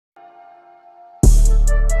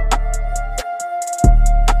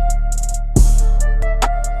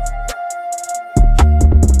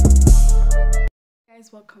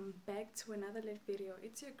guys, welcome back to another lit video.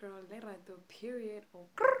 It's your girl Lerato period or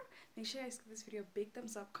make sure you guys give this video a big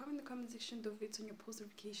thumbs up, comment in the comment section, don't forget to turn your post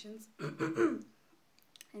notifications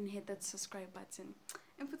and hit that subscribe button.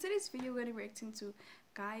 And for today's video, we're reacting to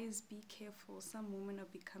Guys Be Careful, Some Women Are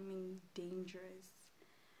Becoming Dangerous.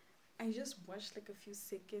 I just watched like a few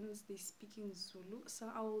seconds. They speak in Zulu, so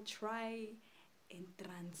I will try and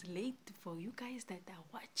translate for you guys that are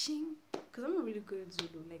watching, because I'm not really good at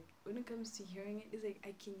Zulu. Like when it comes to hearing it, it's like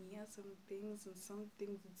I can hear some things and some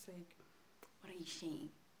things it's like, what are you saying?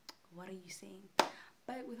 What are you saying?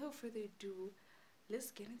 But without further ado,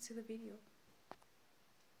 let's get into the video.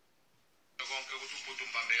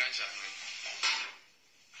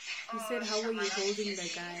 He said, how are you holding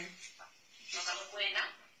the guy?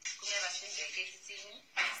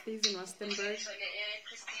 Stays in Rustenburg.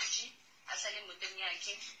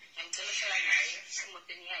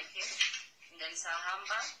 Then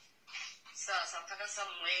sahamba sapaka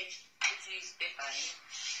somewhere which is pepani.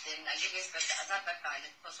 Then I guess that other pepani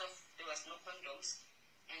because of there was no condoms.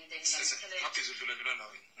 And then then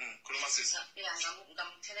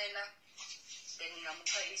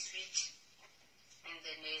sweet. And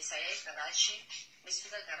then saya Karachi,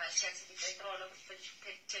 Mr. Karachi at the petrol.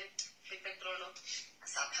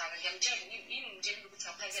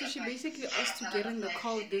 So she basically asked to get in the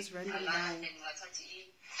car with this random guy.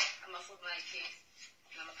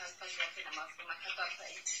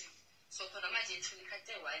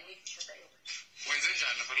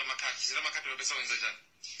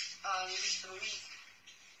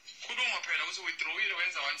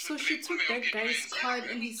 So she took that guy's card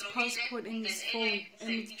and his passport and his phone and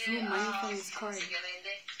withdrew money from his card.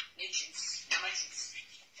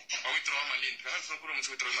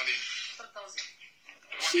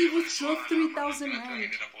 She withdrew 3,000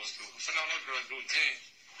 rand.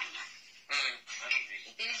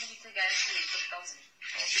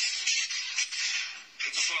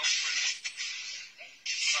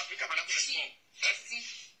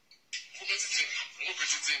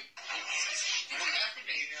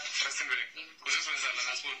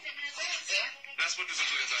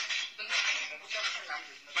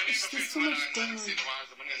 There's so much going on.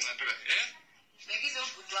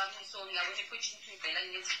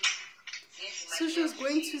 So she was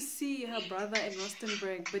going to see her brother in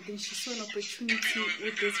Rustenburg, but then she saw an opportunity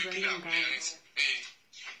with this random guy.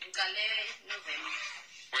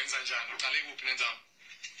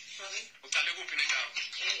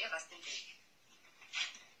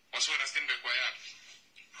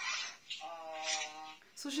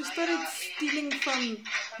 So she started stealing from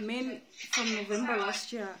men from November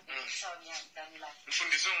last year.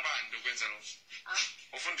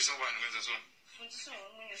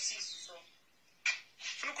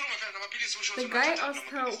 The guy asked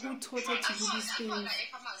her who taught her to do these things.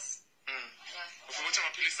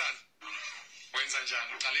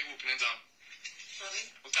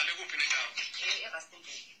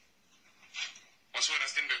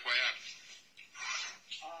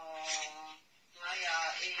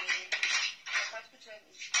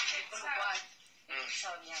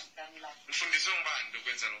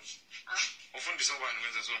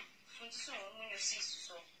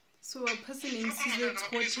 So a person in Caesar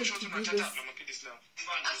taught her to do this.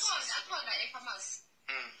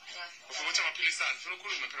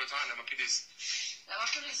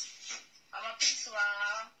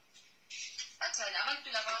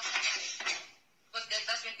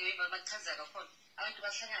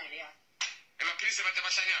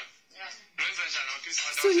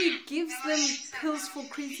 So he gives them pills for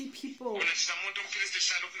crazy people.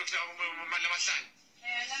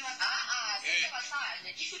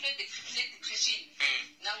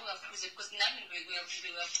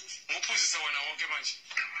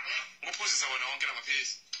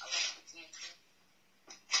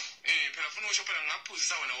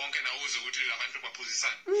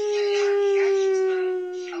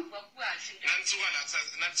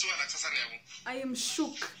 I am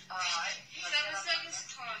shook.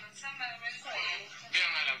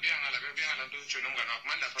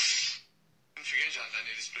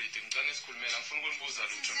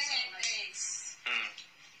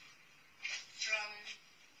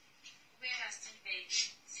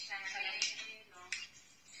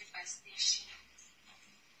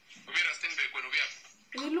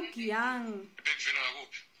 They look young.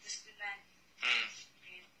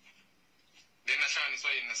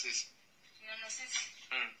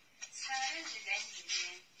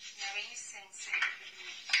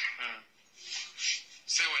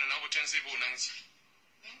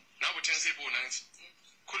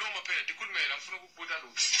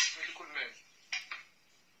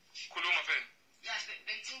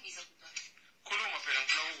 khuluma phela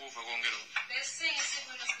ngifuna ukuva konke lokho bese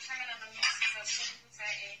ngesibona sihlangana nomsisa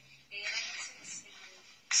sokuthi yena ngisisibulo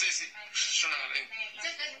sisi shona ngale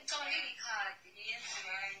ngithi ngicabanga ikhadi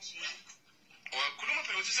liyenziwa kanje wakhuluma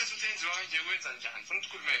phela ukuthi sesi uthenziwa kanje kwenza njani ufuna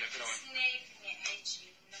ukukhulumela phela wena snake ne-IG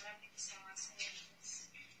namapikisa wasebenzisa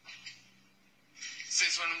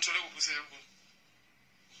sisi wena umthole kuphi useku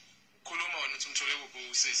khuluma wena uthi umthole kuphi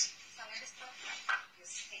usisi fanele stop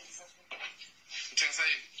ngesithengisa uthengisa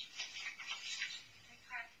yini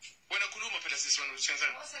wena khuluma phela sisi wena uthengisa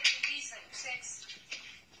yini osekhulisa usex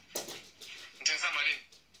uthengisa malini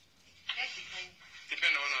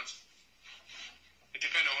depend on what it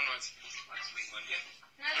depend on what what's going on here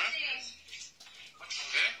nothing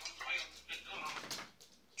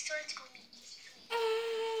so it's going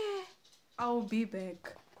I'll be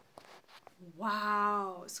back.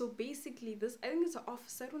 Wow. So basically this, I think it's an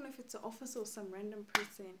officer. I don't know if it's an officer or some random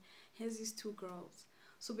person. Has these two girls.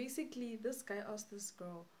 So basically this guy asked this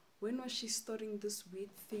girl, when was she starting this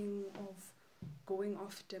weird thing of going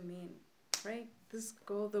after men? Right? This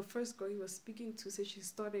girl, the first girl he was speaking to, said she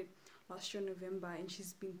started last year November and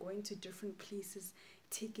she's been going to different places,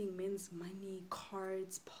 taking men's money,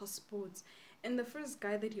 cards, passports. And the first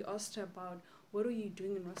guy that he asked her about, what are you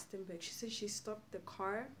doing in Rustenburg? She said she stopped the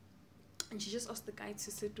car and she just asked the guy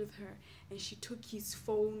to sit with her, and she took his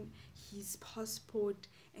phone, his passport,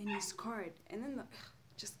 and his card. And then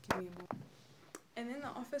just give me a moment. And then the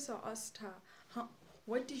officer asked her,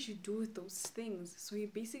 what did you do with those things? So he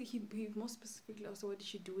more specifically asked her, what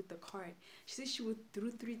did you do with the card? She said she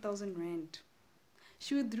withdrew 3,000 rand.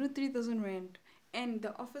 She withdrew 3,000 rand. And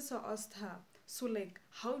the officer asked her, so like,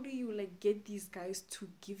 how do you like get these guys to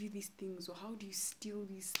give you these things, or how do you steal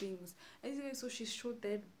these things? And so she showed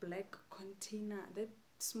that black container, that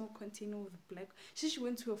small container with black. She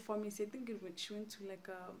went to a pharmacy. I think she went to like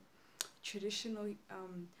a traditional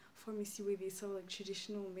pharmacy where they sell like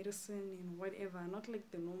traditional medicine and whatever, not like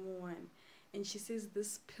the normal one. And she says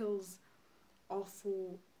this pills are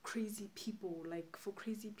for crazy people, like for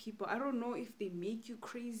crazy people. I don't know if they make you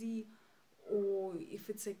crazy or if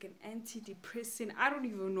it's like an antidepressant, I don't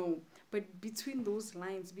even know, but between those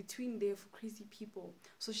lines, between there for crazy people.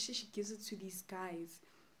 So she gives it to these guys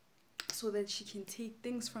so that she can take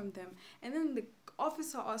things from them. And then the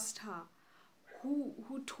officer asked her who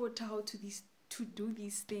taught her how to do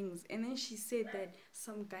these things, and then she said that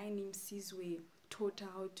some guy named Sizwe taught her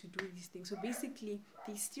how to do these things. So basically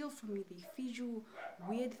they steal from you, they feed you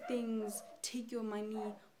weird things, take your money,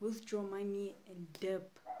 withdraw money, and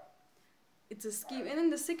dip. It's a scheme. And then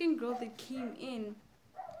the second girl that came in,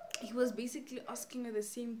 he was basically asking her the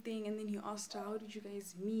same thing, and then he asked her, how did you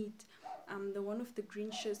guys meet? The one with the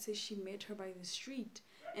green shirt says she met her by the street,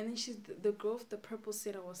 and then the girl with the purple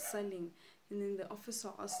said, I was selling. And then the officer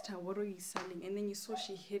asked her, what are you selling? And then you saw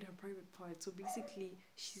she hid her private part. So basically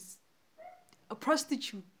she's a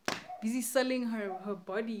prostitute, busy selling her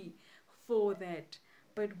body for that.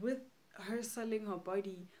 But with her selling her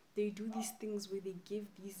body, they do these things where they give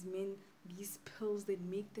these men these pills that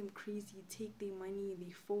make them crazy, take their money,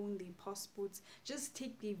 their phone, their passports, just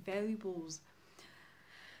take their valuables.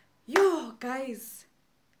 Yo, guys.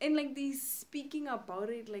 And like they speaking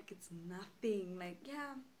about it like it's nothing. Like,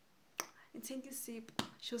 yeah, and take a sip.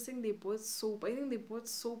 She was saying they bought soap. I think they bought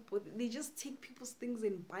soap. But they just take people's things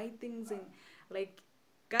and buy things, and like,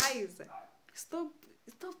 guys, stop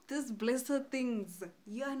this blesser things.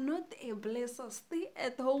 You are not a blesser. Stay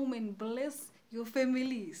at home and bless your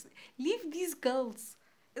families. Leave these girls.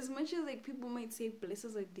 As much as like people might say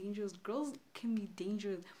blessers are dangerous, girls can be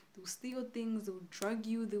dangerous. They'll steal things, they'll drug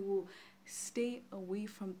you, they will stay away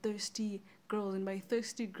from thirsty girls. And by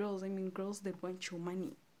thirsty girls, I mean girls that want your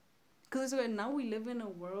money. Because now we live in a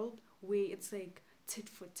world where it's like tit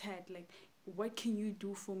for tat. Like, what can you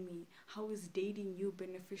do for me? How is dating you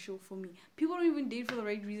beneficial for me? People don't even date for the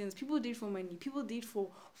right reasons. People date for money. People date for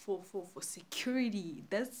security.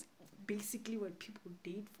 That's basically what people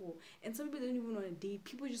date for. And some people don't even want to date.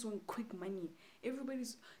 People just want quick money.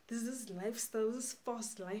 There's this lifestyle, this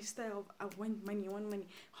fast lifestyle of I want money.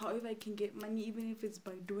 However I can get money, even if it's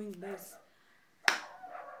by doing this.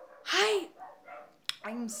 Hi,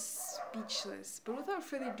 I'm speechless. But without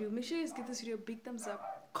further ado, make sure you guys give this video a big thumbs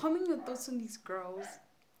up, comment your thoughts on these girls,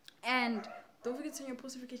 and don't forget to turn your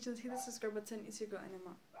post notifications, hit the subscribe button. It's your girl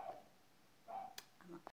Anima.